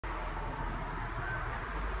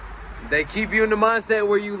They keep you in the mindset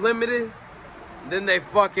where you limited, then they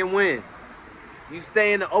fucking win. You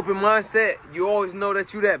stay in the open mindset, you always know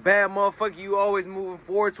that you that bad motherfucker. You always moving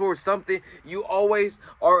forward towards something. You always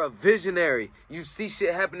are a visionary. You see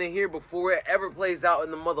shit happening here before it ever plays out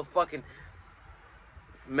in the motherfucking...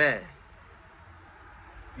 Man.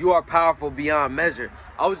 You are powerful beyond measure.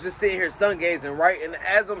 I was just sitting here sun gazing, right? And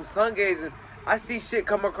as I'm sun gazing, I see shit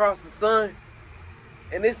come across the sun.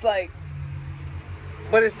 And it's like...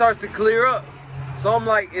 But it starts to clear up. So I'm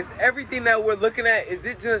like, is everything that we're looking at, is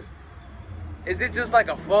it just like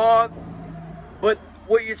a fog? But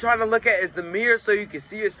what you're trying to look at is the mirror so you can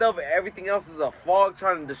see yourself, and everything else is a fog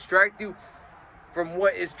trying to distract you from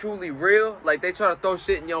what is truly real. Like, they try to throw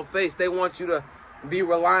shit in your face. They want you to be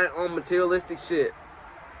reliant on materialistic shit.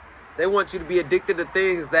 They want you to be addicted to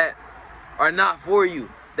things that are not for you.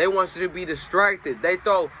 They want you to be distracted. They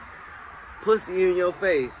throw pussy in your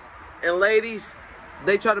face. And ladies,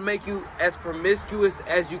 they try to make you as promiscuous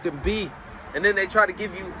as you can be. And then they try to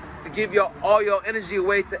give all your energy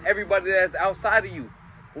away to everybody that's outside of you,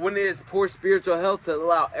 when it is poor spiritual health to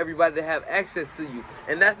allow everybody to have access to you.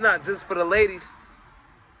 And that's not just for the ladies.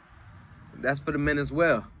 That's for the men as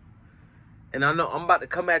well. And I know I'm about to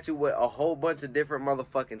come at you with a whole bunch of different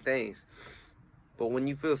motherfucking things. But when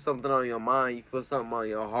you feel something on your mind, you feel something on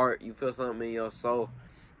your heart, you feel something in your soul,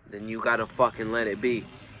 then you gotta fucking let it be.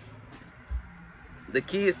 The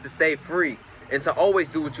key is to stay free. And to always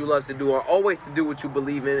do what you love to do, or always to do what you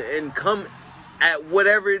believe in, and come at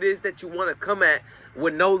whatever it is that you want to come at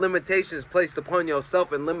with no limitations placed upon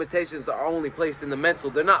yourself. And limitations are only placed in the mental.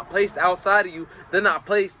 They're not placed outside of you. They're not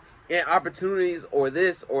placed in opportunities or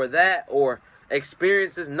this or that or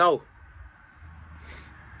experiences. No.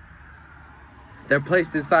 They're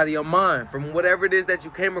placed inside of your mind from whatever it is that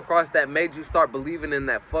you came across that made you start believing in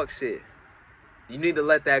that fuck shit. You need to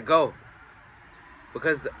let that go.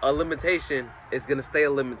 Because a limitation is going to stay a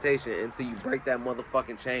limitation until you break that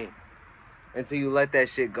motherfucking chain. Until you let that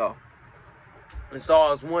shit go. And so I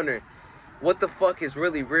was wondering, what the fuck is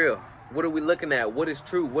really real? What are we looking at? What is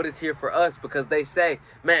true? What is here for us? Because they say,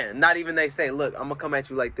 man, not even they say, look, I'm going to come at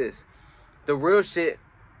you like this. The real shit.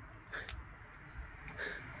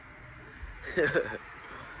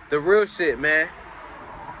 The real shit, man.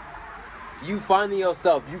 You finding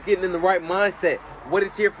yourself. You getting in the right mindset. What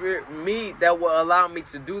is here for me that will allow me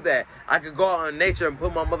to do that? I could go out in nature and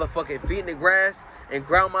put my motherfucking feet in the grass and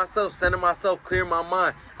ground myself, center myself, clear my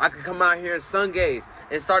mind. I could come out here and sun gaze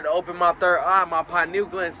and start to open my third eye, my pineal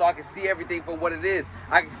gland, so I can see everything for what it is.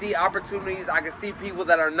 I can see opportunities. I can see people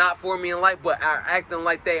that are not for me in life but are acting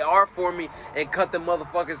like they are for me and cut them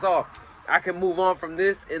motherfuckers off. I can move on from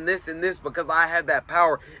this and this and this because I have that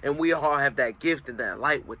power, and we all have that gift and that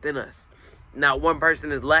light within us. Not one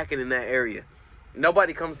person is lacking in that area.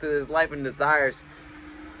 Nobody comes to this life and desires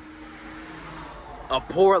a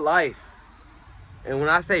poor life. And when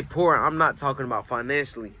I say poor, I'm not talking about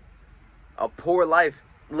financially. A poor life,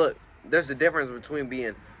 look, there's a difference between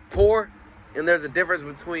being poor and there's a difference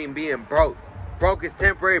between being broke. Broke is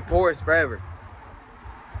temporary, poor is forever.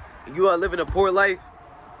 You are living a poor life,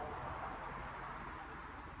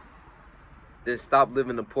 then stop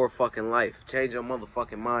living a poor fucking life. Change your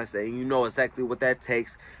motherfucking mindset. You know exactly what that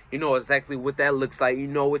takes. You know exactly what that looks like. You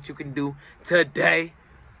know what you can do today.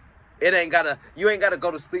 You ain't gotta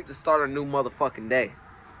go to sleep to start a new motherfucking day.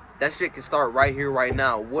 That shit can start right here, right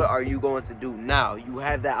now. What are you going to do now? You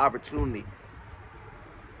have that opportunity.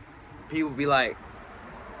 People be like,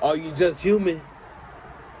 "Are you just human?"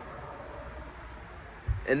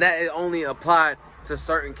 And that is only applied to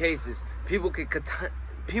certain cases. People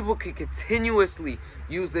can continuously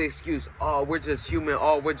use the excuse, "Oh, we're just human.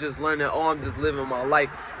 Oh, we're just learning. Oh, I'm just living my life."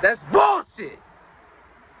 That's bullshit.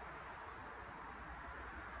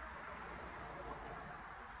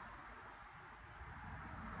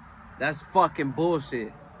 That's fucking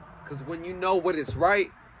bullshit. Because when you know what is right,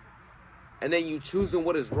 and then you choosing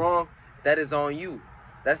what is wrong, that is on you.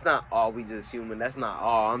 That's not, "Oh, we just human." That's not,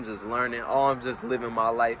 "Oh, I'm just learning. Oh, I'm just living my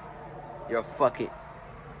life." You're a fucking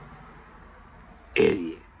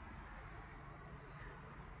idiot.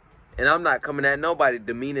 And I'm not coming at nobody,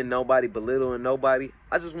 demeaning nobody, belittling nobody.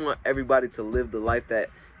 I just want everybody to live the life that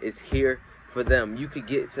is here for them. You could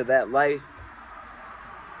get to that life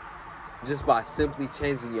just by simply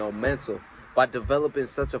changing your mental, by developing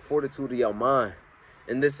such a fortitude of your mind.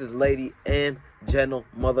 And this is lady and gentle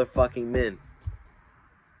motherfucking men.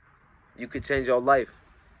 You could change your life.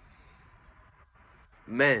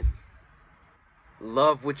 Men,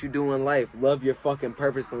 love what you do in life. Love your fucking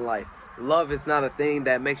purpose in life. Love is not a thing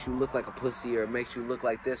that makes you look like a pussy or makes you look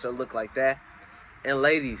like this or look like that. And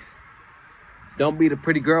ladies, don't be the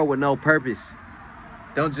pretty girl with no purpose.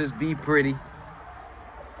 Don't just be pretty.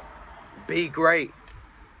 Be great.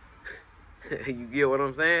 You get what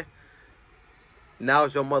I'm saying? Now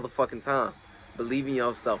is your motherfucking time. Believe in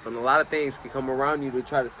yourself. And a lot of things can come around you to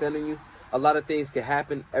try to center you. A lot of things can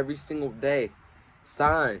happen every single day.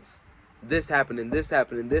 Signs. This happening, this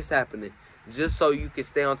happening, this happening. Just so you can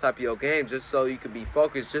stay on top of your game. Just so you can be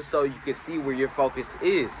focused. Just so you can see where your focus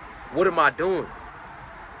is. What am I doing?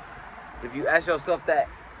 If you ask yourself that,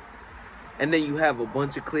 and then you have a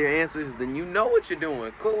bunch of clear answers, then you know what you're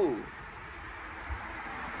doing. Cool.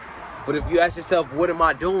 But if you ask yourself, what am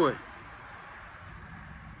I doing?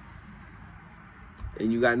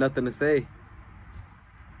 And you got nothing to say,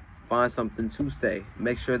 find something to say.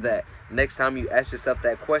 Make sure that next time you ask yourself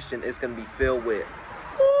that question, it's going to be filled with,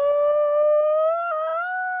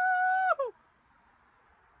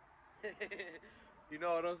 you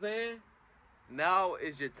know what I'm saying? Now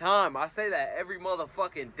is your time. I say that every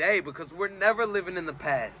motherfucking day because we're never living in the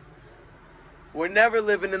past. We're never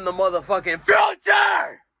living in the motherfucking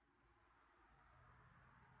future.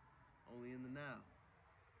 Only in the now.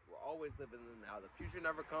 We're always living in the now. The future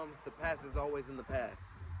never comes. The past is always in the past.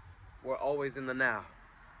 We're always in the now.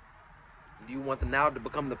 Do you want the now to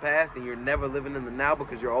become the past and you're never living in the now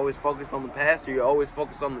because you're always focused on the past or you're always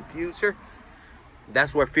focused on the future?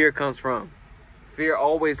 That's where fear comes from. Fear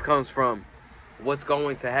always comes from what's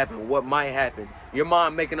going to happen, what might happen. Your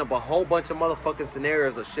mind making up a whole bunch of motherfucking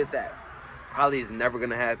scenarios of shit that probably is never going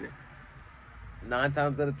to happen. 9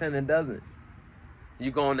 times out of 10, it doesn't.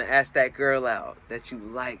 You're going to ask that girl out that you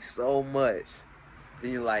like so much.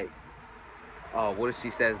 Then you're like, oh, what if she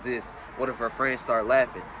says this? What if her friends start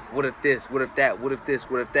laughing? What if this? What if that? What if this?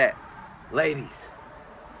 What if that? Ladies,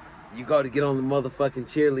 you go to get on the motherfucking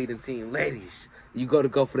cheerleading team. Ladies, you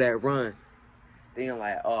go for that run. Then you're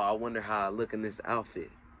like, oh, I wonder how I look in this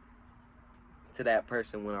outfit. To that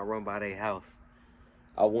person when I run by their house.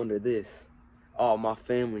 I wonder this. Oh, my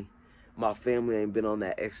family ain't been on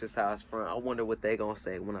that exercise front. I wonder what they gonna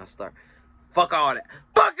say when I start. Fuck all that.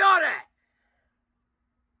 Fuck all that!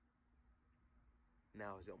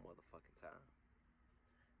 Now is your motherfucking time.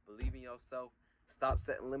 Believe in yourself. Stop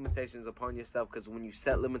setting limitations upon yourself, because when you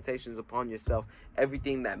set limitations upon yourself,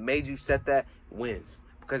 everything that made you set that wins.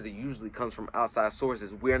 Because it usually comes from outside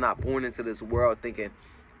sources. We're not born into this world thinking,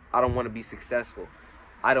 I don't want to be successful.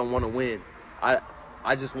 I don't want to win. I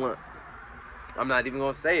just want... I'm not even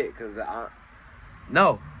going to say it because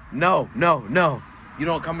No. You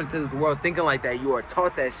don't come into this world thinking like that. You are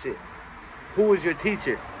taught that shit. Who is your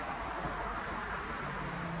teacher?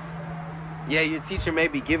 Yeah, your teacher may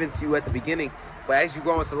be given to you at the beginning, but as you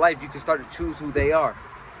grow into life, you can start to choose who they are.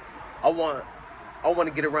 I want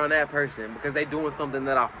to get around that person because they doing something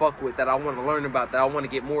that I fuck with, that I want to learn about, that I want to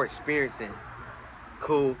get more experience in.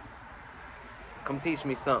 Cool. Come teach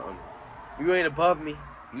me something. You ain't above me.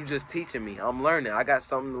 You just teaching me. I'm learning. I got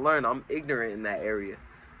something to learn. I'm ignorant in that area.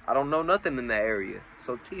 I don't know nothing in that area.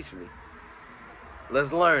 So teach me.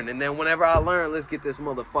 Let's learn. And then whenever I learn, let's get this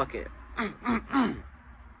motherfucking...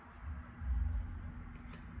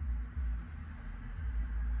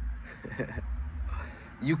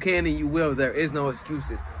 You can and you will. There is no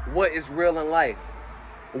excuses. What is real in life?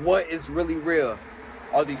 What is really real?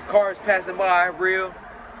 Are these cars passing by real?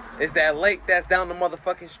 Is that lake that's down the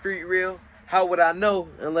motherfucking street real? How would I know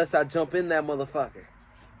unless I jump in that motherfucker?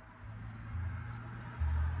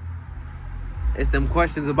 It's them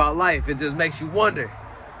questions about life. It just makes you wonder.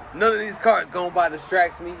 None of these cars going by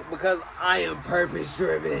distracts me because I am purpose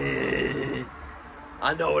driven.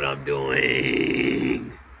 I know what I'm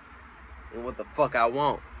doing. And what the fuck I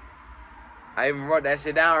want. I even wrote that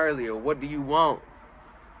shit down earlier. What do you want?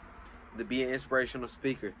 To be an inspirational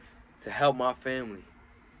speaker. To help my family.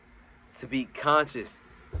 To be conscious.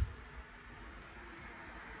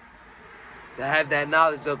 To have that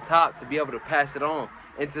knowledge up top. To be able to pass it on.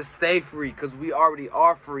 And to stay free. Because we already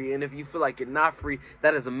are free. And if you feel like you're not free,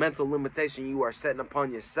 that is a mental limitation you are setting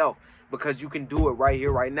upon yourself. Because you can do it right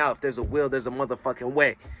here, right now. If there's a will, there's a motherfucking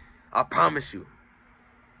way. I promise you.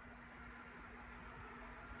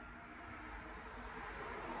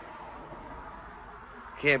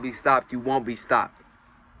 Can't be stopped. You won't be stopped.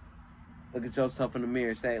 Look at yourself in the mirror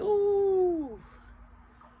and say, ooh,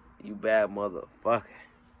 you bad motherfucker.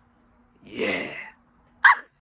 Yeah.